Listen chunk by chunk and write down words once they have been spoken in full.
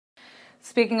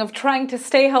Speaking of trying to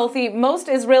stay healthy, most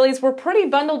Israelis were pretty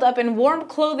bundled up in warm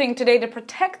clothing today to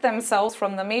protect themselves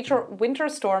from the major winter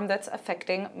storm that's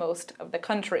affecting most of the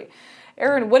country.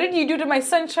 Aaron, what did you do to my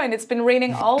sunshine? It's been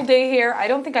raining all day here. I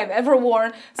don't think I've ever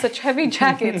worn such heavy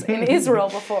jackets in Israel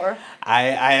before. I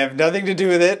have nothing to do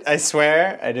with it. I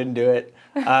swear I didn't do it.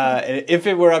 If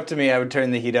it were up to me, I would turn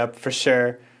the heat up for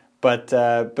sure. But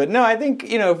no, I think,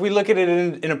 if we look at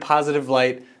it in a positive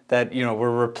light, that, we're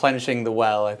replenishing the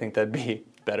well, I think that'd be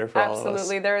better for all of us.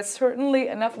 Absolutely. There is certainly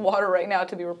enough water right now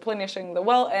to be replenishing the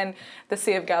well and the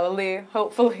Sea of Galilee,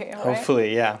 hopefully. Right?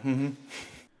 Hopefully, yeah. Mm-hmm.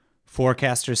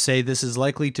 Forecasters say this is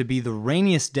likely to be the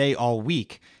rainiest day all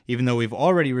week, even though we've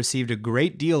already received a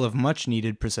great deal of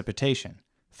much-needed precipitation.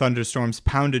 Thunderstorms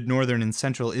pounded northern and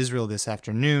central Israel this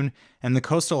afternoon, and the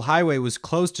coastal highway was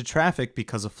closed to traffic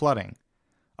because of flooding.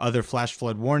 Other flash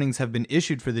flood warnings have been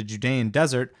issued for the Judean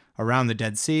desert, around the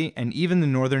Dead Sea, and even the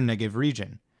northern Negev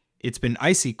region. It's been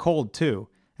icy cold, too,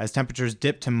 as temperatures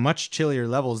dipped to much chillier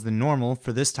levels than normal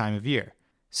for this time of year.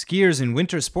 Skiers and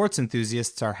winter sports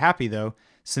enthusiasts are happy, though,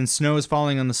 since snow is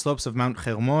falling on the slopes of Mount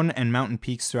Hermon and mountain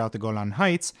peaks throughout the Golan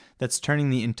Heights that's turning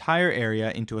the entire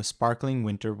area into a sparkling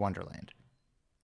winter wonderland.